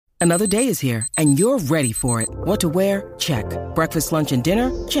Another day is here, and you're ready for it. What to wear? Check. Breakfast, lunch, and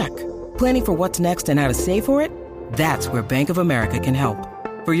dinner? Check. Planning for what's next and how to save for it? That's where Bank of America can help.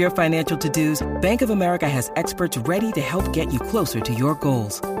 For your financial to-dos, Bank of America has experts ready to help get you closer to your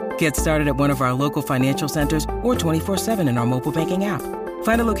goals. Get started at one of our local financial centers or 24/7 in our mobile banking app.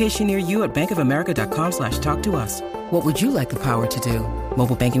 Find a location near you at bankofamerica.com/talktous. What would you like the power to do?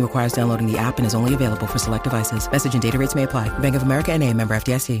 Mobile banking requires downloading the app and is only available for select devices. Message and data rates may apply. Bank of America N.A., member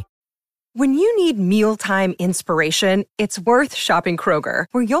FDIC. When you need mealtime inspiration, it's worth shopping Kroger,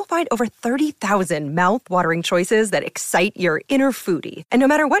 where you'll find over 30,000 mouth-watering choices that excite your inner foodie. And no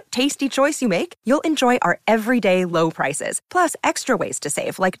matter what tasty choice you make, you'll enjoy our everyday low prices, plus extra ways to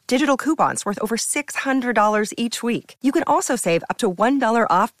save, like digital coupons worth over $600 each week. You can also save up to $1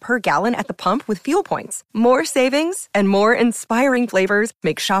 off per gallon at the pump with fuel points. More savings and more inspiring flavors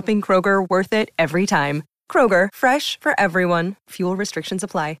make shopping Kroger worth it every time. Kroger, fresh for everyone. Fuel restrictions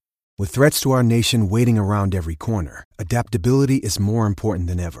apply. With threats to our nation waiting around every corner, adaptability is more important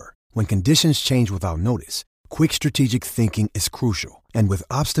than ever. When conditions change without notice, quick strategic thinking is crucial. And with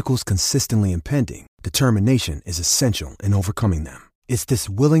obstacles consistently impending, determination is essential in overcoming them. It's this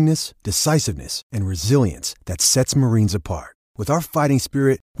willingness, decisiveness, and resilience that sets Marines apart. With our fighting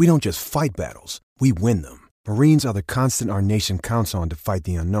spirit, we don't just fight battles, we win them. Marines are the constant our nation counts on to fight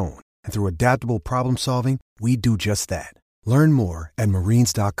the unknown. And through adaptable problem solving, we do just that. Learn more at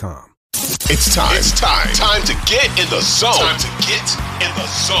marines.com. It's time to get in the zone. Time to get in the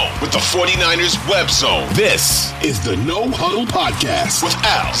zone with the 49ers web zone. This is the No Huddle Podcast with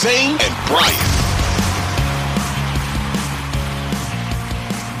Al, Zane, and Brian.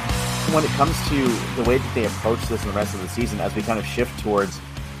 When it comes to the way that they approach this in the rest of the season, as we kind of shift towards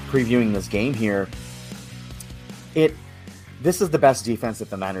previewing this game here, this is the best defense that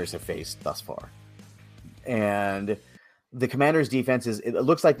the Niners have faced thus far. And the Commanders' defense it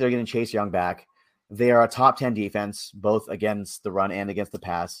looks like they're going to Chase Young back. They are a top 10 defense, both against the run and against the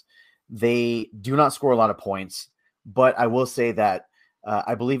pass. They do not score a lot of points, but I will say that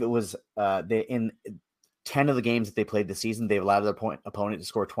I believe it was in 10 of the games that they played this season, they've allowed their opponent to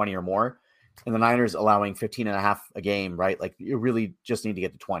score 20 or more. And the Niners allowing 15.5 a game, right? Like, you really just need to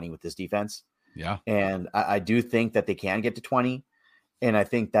get to 20 with this defense. Yeah. And I do think that they can get to 20. And I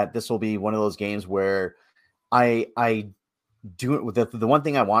think that this will be one of those games where I do it with the one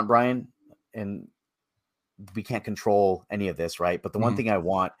thing I want, Brian, and we can't control any of this, right? But the one thing I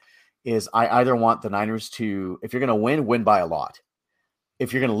want is I either want the Niners to, if you're going to win by a lot.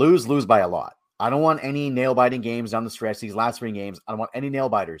 If you're going to lose by a lot. I don't want any nail-biting games down the stretch. These last 3 games, I don't want any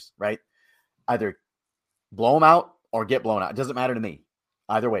nail-biters, right? Either blow them out or get blown out. It doesn't matter to me.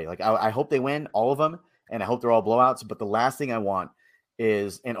 Either way. Like, I hope they win, all of them, and I hope they're all blowouts. But the last thing I want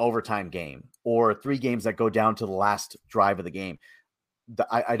is an overtime game or 3 games that go down to the last drive of the game.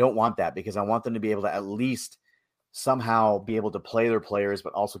 I don't want that, because I want them to be able to at least somehow be able to play their players,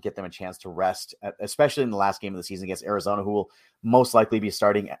 but also get them a chance to rest, especially in the last game of the season against Arizona, who will most likely be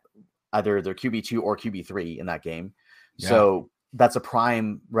starting either their QB2 or QB3 in that game. Yeah. So that's a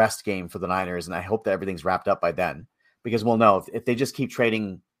prime rest game for the Niners, and I hope that everything's wrapped up by then, because we'll know if they just keep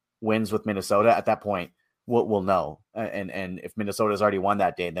trading wins with Minnesota at that point. We'll know. And if Minnesota's already won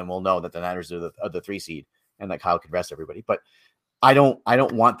that day, then we'll know that the Niners are the 3 seed and that Kyle could rest everybody. But I don't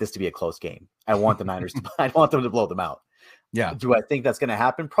want this to be a close game. I want the Niners I want them to blow them out. Yeah. Do I think that's going to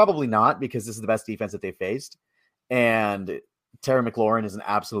happen? Probably not, because this is the best defense that they faced. And Terry McLaurin is an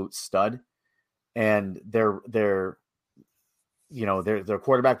absolute stud. And their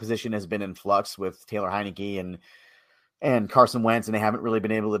quarterback position has been in flux with Taylor Heineke and Carson Wentz, and they haven't really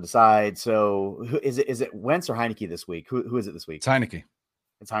been able to decide. So is it Wentz or Heineke this week? Who is it this week? It's Heineke.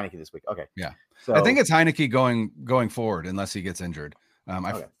 It's Heineke this week. Okay. Yeah. So I think it's Heineke going forward, unless he gets injured.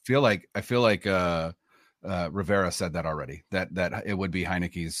 I feel like Rivera said that already, that it would be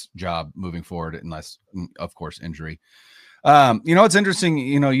Heineke's job moving forward, unless, of course, injury. It's interesting.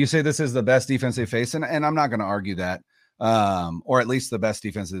 You say this is the best defense they faced, and I'm not going to argue that, or at least the best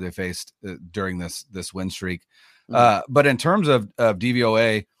defense that they faced during this win streak. But in terms of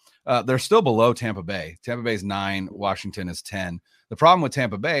DVOA, they're still below Tampa Bay. Tampa Bay is 9, Washington is 10. The problem with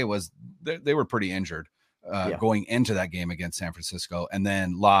Tampa Bay was they were pretty injured going into that game against San Francisco, and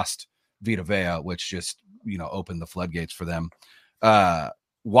then lost Vita Vea, which just opened the floodgates for them.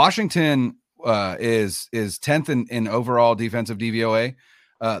 Washington is 10th in overall defensive DVOA.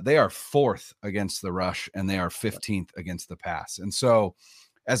 They are 4th against the rush, and they are 15th against the pass. And so,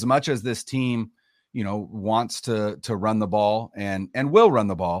 as much as this team wants to run the ball and will run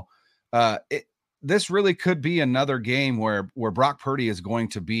the ball, this really could be another game where Brock Purdy is going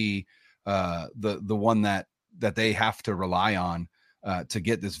to be the one that they have to rely on to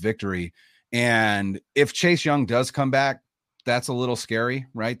get this victory. And if Chase Young does come back, that's a little scary,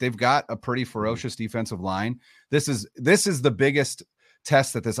 right? They've got a pretty ferocious defensive line. This is the biggest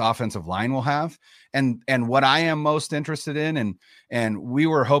test that this offensive line will have. And what I am most interested in, and we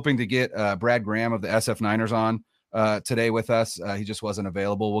were hoping to get Brad Graham of the SF Niners on today with us. He just wasn't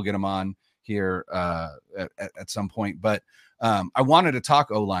available. We'll get him on here at some point. But I wanted to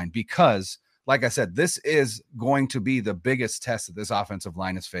talk O-line because, like I said, this is going to be the biggest test that this offensive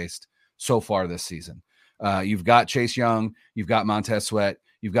line has faced so far this season. You've got Chase Young, you've got Montez Sweat,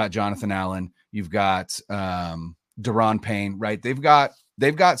 you've got Jonathan Allen, you've got Daron Payne, right? They've got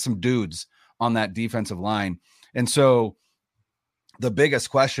some dudes on that defensive line. And so the biggest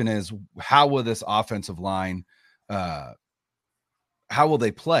question is, how will this offensive line, how will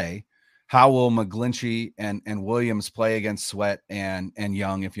they play? How will McGlinchey and Williams play against Sweat and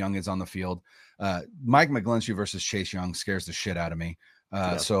Young if Young is on the field? Mike McGlinchey versus Chase Young scares the shit out of me.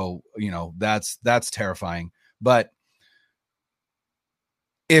 So, that's terrifying. But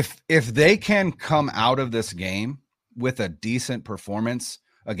if they can come out of this game with a decent performance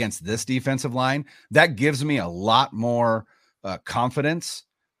against this defensive line, that gives me a lot more confidence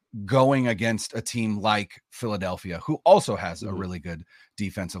going against a team like Philadelphia, who also has a really good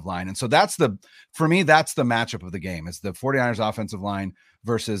defensive line. And so for me, that's the matchup of the game, is the 49ers offensive line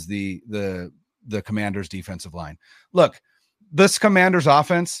versus the Commanders defensive line. Look, this Commanders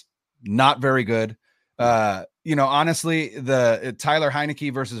offense, not very good. Honestly, the Tyler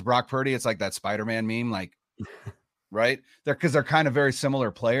Heineke versus Brock Purdy, it's like that Spider-Man meme, like, right? Because they're kind of very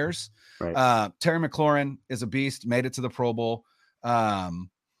similar players. Right. Terry McLaurin is a beast, made it to the Pro Bowl.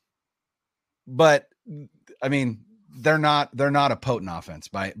 But I mean, they're not a potent offense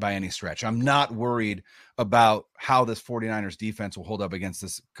by any stretch. I'm not worried about how this 49ers defense will hold up against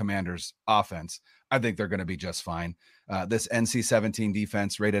this Commanders offense. I think they're going to be just fine. This NC-17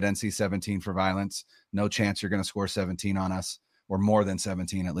 defense, rated NC-17 for violence. No chance you're going to score 17 on us, or more than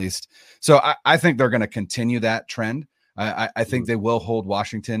 17 at least. So I think they're going to continue that trend. I think they will hold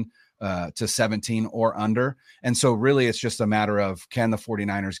Washington to 17 or under. And so really it's just a matter of, can the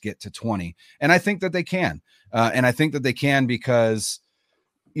 49ers get to 20? And I think that they can. And I think that they can because,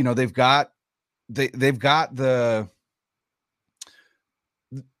 they've got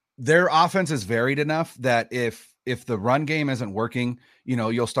their offense is varied enough that if the run game isn't working,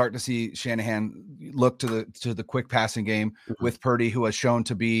 you'll start to see Shanahan look to the quick passing game with Purdy, who has shown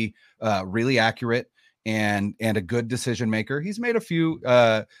to be really accurate and a good decision maker. He's made a few,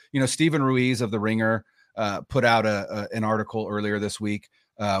 Stephen Ruiz of The Ringer put out an article earlier this week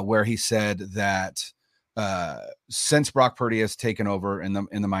where he said that since Brock Purdy has taken over in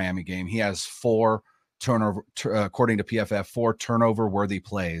the Miami game, he has according to PFF, 4 turnover worthy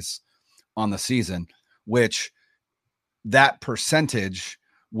plays on the season, which that percentage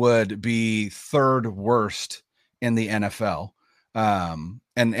would be 3rd worst in the NFL. And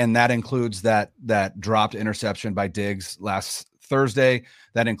that includes that dropped interception by Diggs last Thursday.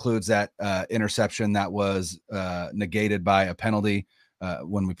 That includes that interception that was negated by a penalty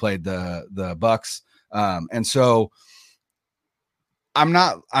when we played the Bucks. And so I'm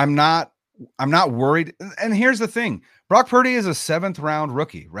not worried. And here's the thing. Brock Purdy is a 7th round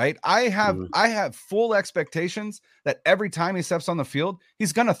rookie, right? I have full expectations that every time he steps on the field,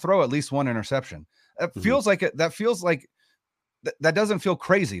 he's going to throw at least 1 interception. That feels like it. That feels like that doesn't feel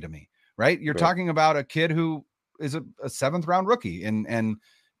crazy to me, right? You're talking about a kid who is a 7th round rookie, and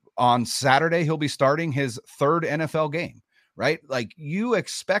on Saturday, he'll be starting his 3rd NFL game, right? Like, you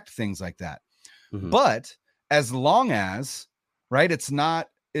expect things like that, but as long as, right,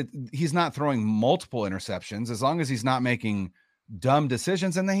 he's not throwing multiple interceptions, as long as he's not making dumb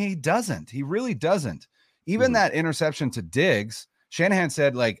decisions. And then he really doesn't. Even that interception to Diggs, Shanahan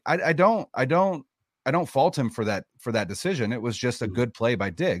said, like, I don't fault him for that decision. It was just a good play by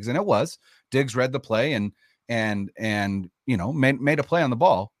Diggs. And it was. Diggs read the play and made a play on the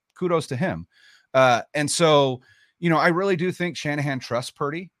ball. Kudos to him. And so, I really do think Shanahan trusts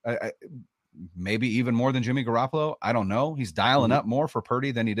Purdy. Maybe even more than Jimmy Garoppolo. I don't know. He's dialing up more for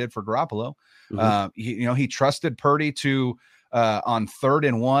Purdy than he did for Garoppolo. He trusted Purdy to on 3rd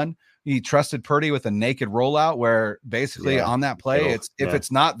and 1. He trusted Purdy with a naked rollout where basically on that play, if it's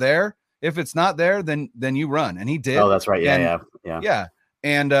not there, then you run. And he did. Oh, that's right. Yeah.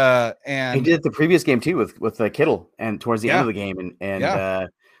 And he did it the previous game too with Kittle and towards the end of the game. And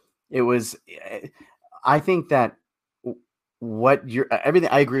it was, I think that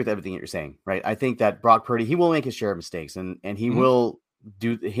I agree with everything that you're saying, right? I think that Brock Purdy, he will make his share of mistakes and he will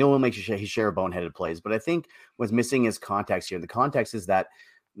make his share of boneheaded plays. But I think what's missing is context here. The context is that,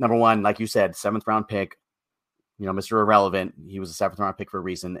 number one, like you said, 7th round pick, Mr. Irrelevant. He was a 7th round pick for a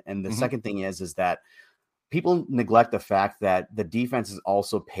reason. And the second thing is that people neglect the fact that the defense is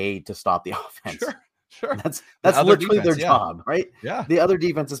also paid to stop the offense. Sure. That's literally their job, right? Yeah. The other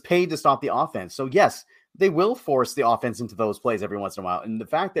defense is paid to stop the offense. So yes, they will force the offense into those plays every once in a while. And the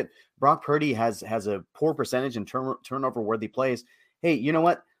fact that Brock Purdy has a poor percentage in turnover worthy plays, hey, you know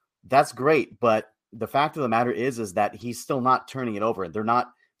what? That's great. But the fact of the matter is that he's still not turning it over. They're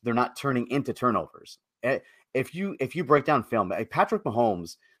not turning into turnovers. If you break down film, like Patrick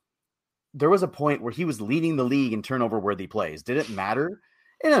Mahomes, there was a point where he was leading the league in turnover worthy plays. Did it matter?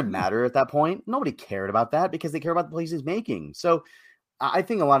 It didn't matter at that point. Nobody cared about that because they care about the plays he's making. So I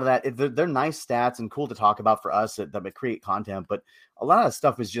think a lot of that, they're nice stats and cool to talk about for us that create content, but a lot of that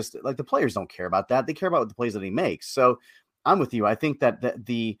stuff is just like the players don't care about that. They care about the plays that he makes. So I'm with you. I think that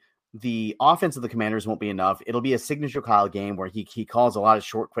the offense of the Commanders won't be enough. It'll be a signature Kyle game where he calls a lot of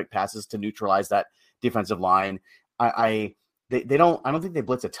short, quick passes to neutralize that defensive line. I don't think they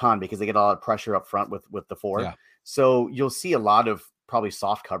blitz a ton because they get a lot of pressure up front with the 4. Yeah. So you'll see a lot of probably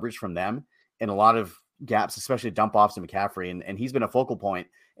soft coverage from them and a lot of gaps, especially dump offs to McCaffrey. And he's been a focal point.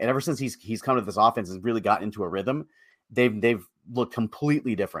 And ever since he's come to this offense and really gotten into a rhythm, they've looked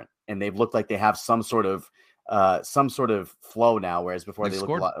completely different. And they've looked like they have some sort of flow now, whereas before they looked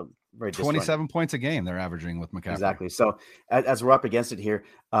a lot very 27 points a game they're averaging with McCaffrey. Exactly. So as we're up against it here,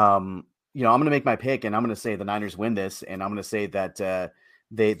 I'm going to make my pick, and I'm going to say the Niners win this, and I'm going to say that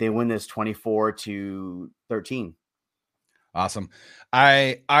they win this 24-13. Awesome.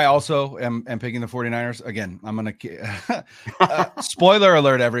 I also am picking the 49ers. Again, I'm going to spoiler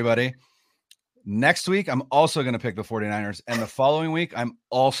alert, everybody. Next week, I'm also going to pick the 49ers. And the following week, I'm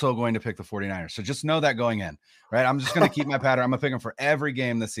also going to pick the 49ers. So just know that going in, right? I'm just going to keep my pattern. I'm going to pick them for every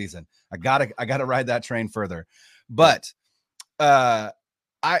game this season. I got to ride that train further. But I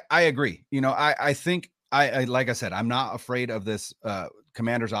agree. I think like I said, I'm not afraid of this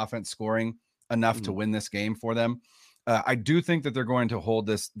Commanders offense scoring enough to win this game for them. I do think that they're going to hold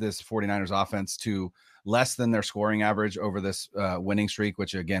this 49ers offense to less than their scoring average over this winning streak,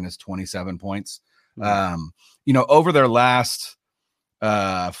 which again is 27 points. Over their last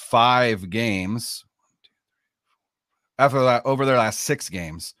 5 games, over their last 6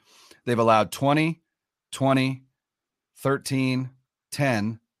 games, they've allowed 20, 20, 13,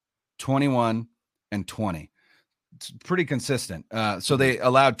 10, 21, and 20. It's pretty consistent. So they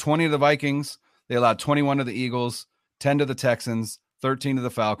allowed 20 to the Vikings. They allowed 21 to the Eagles, 10 to the Texans, 13 to the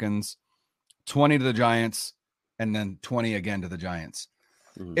Falcons, 20 to the Giants, and then 20 again to the Giants.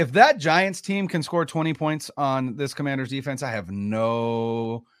 Mm-hmm. If that Giants team can score 20 points on this Commanders defense, I have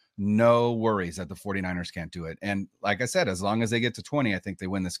no worries that the 49ers can't do it. And like I said, as long as they get to 20, I think they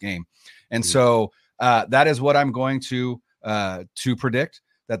win this game. And so that is what I'm going to predict,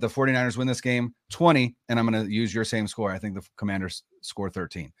 that the 49ers win this game 20, and I'm going to use your same score. I think the Commanders score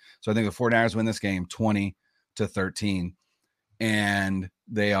 13. So I think the 49ers win this game 20-13, and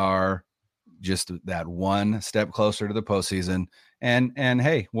they are just that one step closer to the postseason. And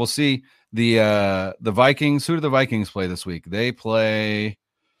hey, we'll see. The Vikings, who do the Vikings play this week? They play.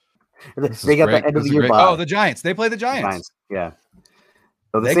 They got the end of the year bye. Oh, the Giants. They play the Giants. Yeah.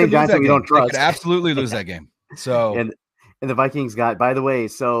 So the same Giants that we don't trust. They could absolutely lose that game. So and the Vikings got, by the way,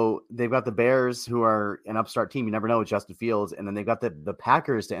 so they've got the Bears, who are an upstart team. You never know with Justin Fields, and then they've got the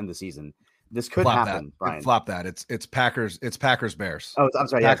Packers to end the season. This could happen, Brian. Flop that. It's Packers. It's Packers Bears. Oh, I'm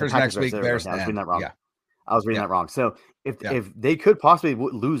sorry. Packers next week. Bears. I was reading that wrong. Yeah. I was reading that wrong. So if they could possibly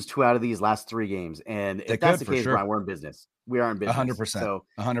lose 2 out of these last 3 games, and if that's the case, Brian, we're in business. We are in business. 100%. So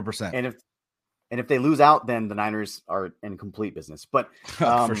 100%. And if they lose out, then the Niners are in complete business. But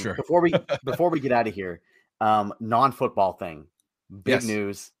for sure. before we get out of here, non-football thing, big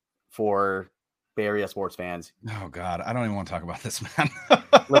news for Bay Area sports fans. Oh God, I don't even want to talk about this, man.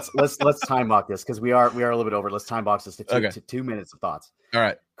 let's time box this, because we are a little bit over. Let's time box this to 2 minutes of thoughts. All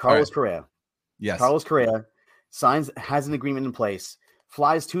right. Carlos Correa. Yes. Carlos Correa has an agreement in place,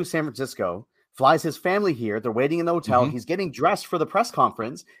 flies to San Francisco, flies his family here. They're waiting in the hotel. Mm-hmm. He's getting dressed for the press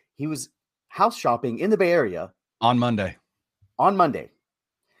conference. He was house shopping in the Bay Area on Monday.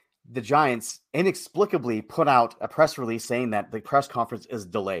 The Giants inexplicably put out a press release saying that the press conference is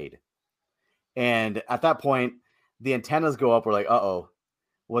delayed. And at that point, the antennas go up. We're like, uh-oh,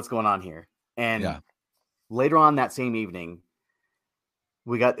 what's going on here? And later on that same evening,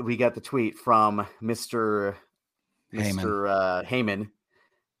 we got the tweet from Mr. Heyman,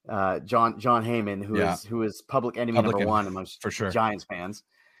 John Heyman, who is public enemy number 1 amongst for sure Giants fans.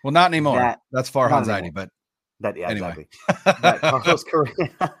 Well, not anymore. That's Farhan Zaidi, but anyway. That Carlos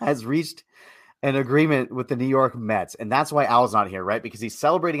Correa has reached an agreement with the New York Mets, and that's why Al's not here, right? Because he's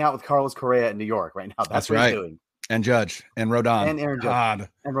celebrating out with Carlos Correa in New York right now. That's what he's doing. and Judge and Rodon and Aaron Judge God.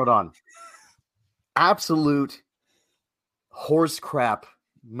 and Rodon. Absolute horse crap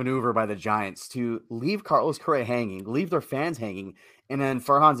maneuver by the Giants to leave Carlos Correa hanging, leave their fans hanging. And then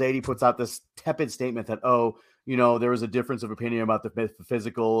Farhan Zaidi puts out this tepid statement that, there was a difference of opinion about the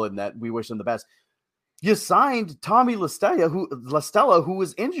physical and that we wish them the best. You signed Tommy La Stella, who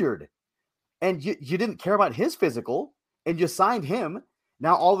was injured, and you didn't care about his physical, and you signed him.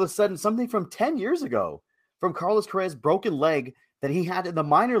 Now, all of a sudden, something from 10 years ago, from Carlos Correa's broken leg that he had in the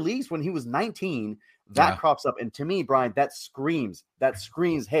minor leagues when he was 19, that crops up. And to me, Brian, that screams,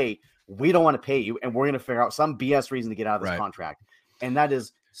 hey, we don't want to pay you, and we're going to figure out some BS reason to get out of this contract. And that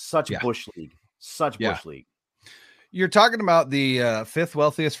is such Bush League, Bush League. You're talking about the fifth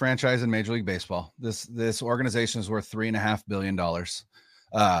wealthiest franchise in Major League Baseball. This organization is worth $3.5 billion.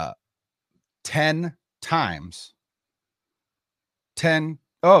 10 times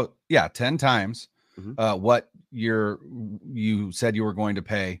what you said you were going to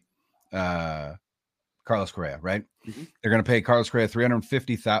pay Carlos Correa, right? Mm-hmm. They're going to pay Carlos Correa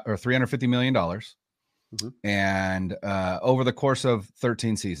 $350 million. Mm-hmm. And over the course of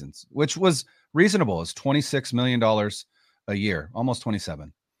 13 seasons, which was reasonable, is $26 million a year, almost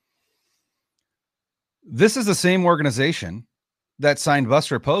 27. This is the same organization that signed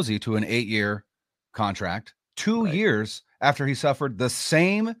Buster Posey to an 8-year contract 2 years after he suffered the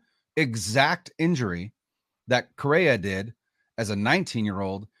same exact injury that Correa did as a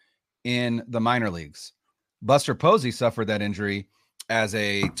 19-year-old in the minor leagues. Buster Posey suffered that injury as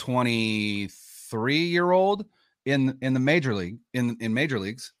a 23-year-old in the major league, in major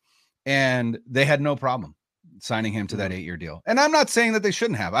leagues, and they had no problem signing him to that 8-year deal. And I'm not saying that they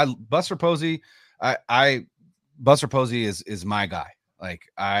shouldn't have. Buster Posey is my guy. Like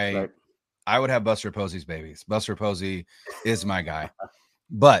I would have Buster Posey's babies. Buster Posey is my guy.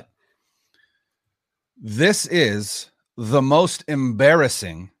 But this is the most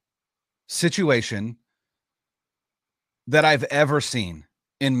embarrassing situation that I've ever seen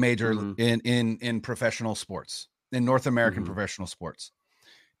in major in professional sports, in North American professional sports.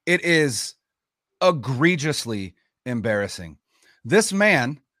 It is egregiously embarrassing. This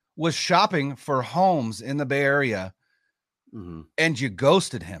man was shopping for homes in the Bay Area, and you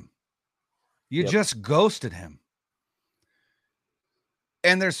ghosted him. You just ghosted him.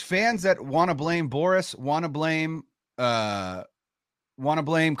 And there's fans that want to blame Boris, want to blame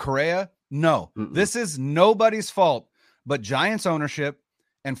Correa. No, this is nobody's fault but Giants ownership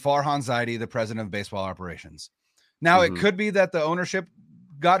and Farhan Zaidi, the president of baseball operations. Now, it could be that the ownership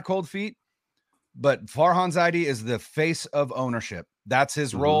got cold feet, but Farhan Zaidi is the face of ownership. That's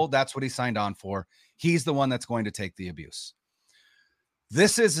his role. That's what he signed on for. He's the one that's going to take the abuse.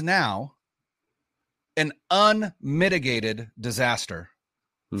 This is now an unmitigated disaster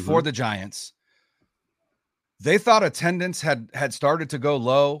for the Giants. They thought attendance had started to go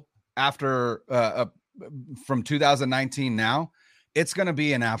low after from 2019. Now it's going to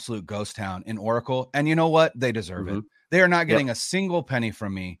be an absolute ghost town in Oracle. And you know what? They deserve it. They are not getting a single penny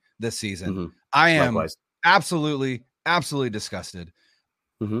from me this season. I am absolutely disgusted.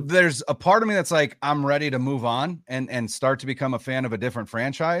 There's a part of me that's like, I'm ready to move on and start to become a fan of a different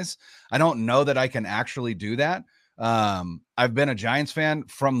franchise. I don't know that I can actually do that. I've been a Giants fan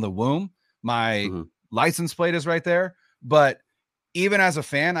from the womb. My license plate is right there. But even as a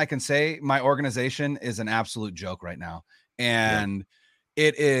fan, I can say my organization is an absolute joke right now. And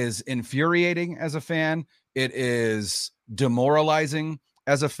it is infuriating as a fan. It is demoralizing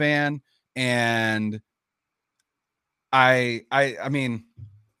as a fan. And I mean,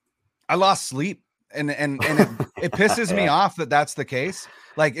 I lost sleep and it pisses me off that that's the case.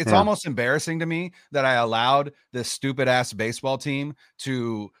 Like, it's almost embarrassing to me that I allowed this stupid ass baseball team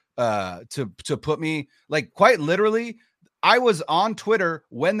to put me, like, quite literally. I was on Twitter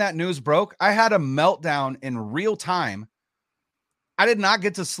when that news broke. I had a meltdown in real time. I did not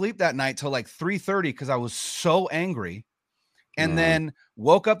get to sleep that night till like 3:30 because I was so angry. And then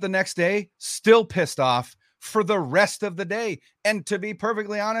woke up the next day, still pissed off for the rest of the day. And to be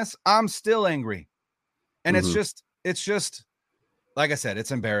perfectly honest, I'm still angry. And it's just, like I said,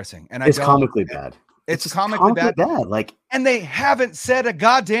 it's embarrassing. And it's comically bad. It's comically bad. Like, and they haven't said a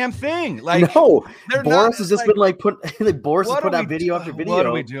goddamn thing. Like, no, Boris has just been like Boris has put out video after video. What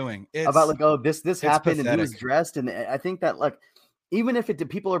are we doing? About like, oh, this happened pathetic. And he was dressed. And I think that, like, even if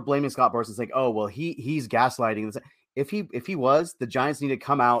people are blaming Scott Boris, it's like, oh, well, he's gaslighting. If he was, the Giants need to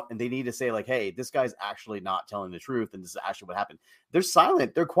come out and they need to say, like, hey, this guy's actually not telling the truth. And this is actually what happened. They're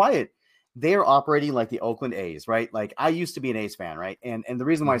silent. They're quiet. They are operating like the Oakland A's, right? Like, I used to be an A's fan, right? And the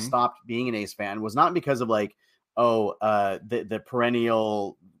reason why I stopped being an A's fan was not because of like, the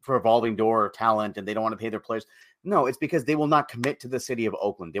perennial revolving door talent and they don't want to pay their players. No, it's because they will not commit to the city of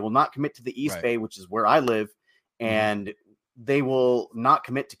Oakland. They will not commit to the East Bay, which is where I live, and they will not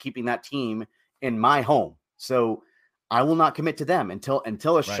commit to keeping that team in my home. So I will not commit to them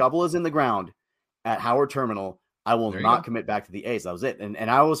until a shovel is in the ground at Howard Terminal. I will not commit back to the A's. That was it. And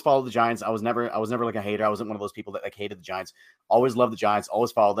I always followed the Giants. I was never like a hater. I wasn't one of those people that like hated the Giants. Always loved the Giants.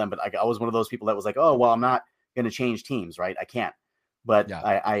 Always followed them. But I was one of those people that was like, oh well, I'm not going to change teams, right? I can't. But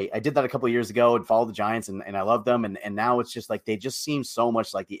I did that a couple of years ago and followed the Giants, and I love them. And now it's just like they just seem so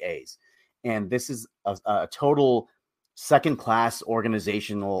much like the A's. And this is a total second-class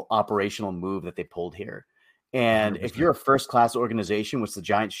organizational operational move that they pulled here. And 100%. If you're a first-class organization, which the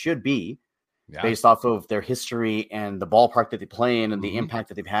Giants should be, based off of their history and the ballpark that they play in and the impact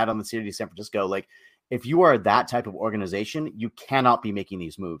that they've had on the city of San Francisco, like if you are that type of organization, you cannot be making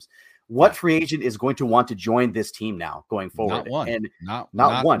these moves. What free agent is going to want to join this team now going forward? Not one. And not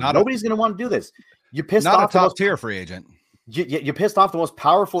one. Nobody's going to want to do this. You pissed off a top tier free agent. You pissed off the most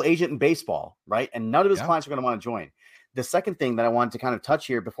powerful agent in baseball, right? And none of his clients are going to want to join. The second thing that I wanted to kind of touch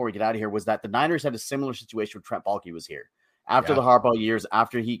here before we get out of here was that the Niners had a similar situation when Trent Baalke was here. After the Harbaugh years,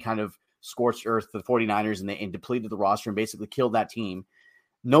 after he kind of scorched earth to the 49ers and depleted the roster and basically killed that team,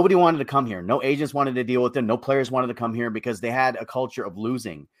 nobody wanted to come here. No agents wanted to deal with them. No players wanted to come here because they had a culture of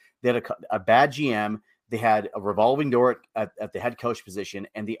losing. They had a bad GM. They had a revolving door at the head coach position.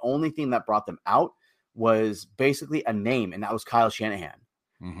 And the only thing that brought them out was basically a name, and that was Kyle Shanahan.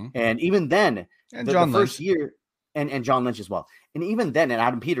 And even then, the first year, and John Lynch as well. And even then, and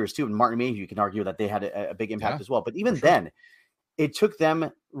Adam Peters too, and Martin Mayhew, you can argue that they had a big impact as well. But even then, it took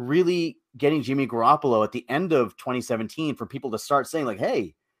them really getting Jimmy Garoppolo at the end of 2017 for people to start saying like,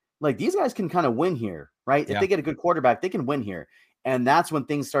 hey, like these guys can kind of win here, right? If they get a good quarterback, they can win here. And that's when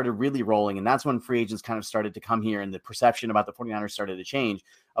things started really rolling. And that's when free agents kind of started to come here and the perception about the 49ers started to change.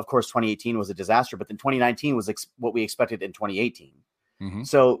 Of course, 2018 was a disaster, but then 2019 was what we expected in 2018.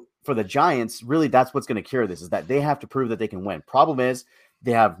 So for the Giants, really, that's what's going to cure this is that they have to prove that they can win. Problem is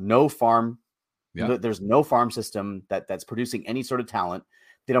they have no farm. There's no farm system that's producing any sort of talent.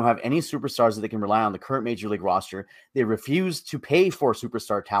 They don't have any superstars that they can rely on the current major league roster. They refuse to pay for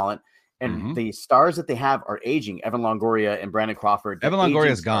superstar talent. And the stars that they have are aging. Evan Longoria and Brandon Crawford. Evan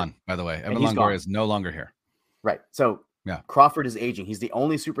Longoria is gone, by the way. Evan Longoria is no longer here. Right. So Crawford is aging. He's the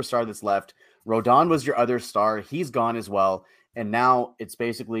only superstar that's left. Rodon was your other star. He's gone as well. And now it's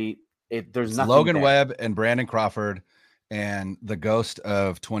basically there's nothing. Logan Webb and Brandon Crawford and the ghost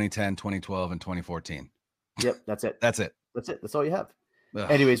of 2010, 2012, and 2014. Yep, that's it. That's it. That's all you have. Ugh.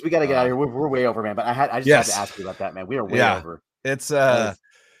 Anyways, we got to get out of here. We're way over, man. But I just had to ask you about that, man. We are way over. It's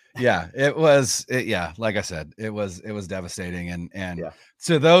it was like I said, it was devastating. And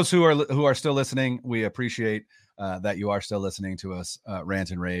to those who are still listening, we appreciate that you are still listening to us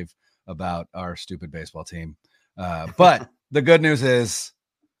rant and rave about our stupid baseball team. But the good news is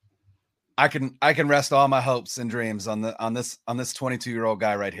I can rest all my hopes and dreams on this 22-year-old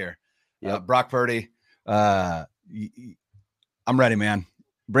guy right here. Brock Purdy. I'm ready, man.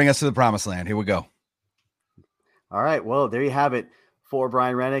 Bring us to the promised land. Here we go. All right. Well, there you have it. For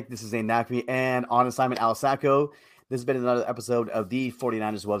Brian Rennick, this is Zane Nakvi, and on assignment, Al Sacco. This has been another episode of the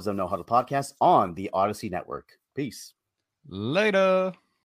 49ers Web Zone No Huddle podcast on the Odyssey Network. Peace. Later.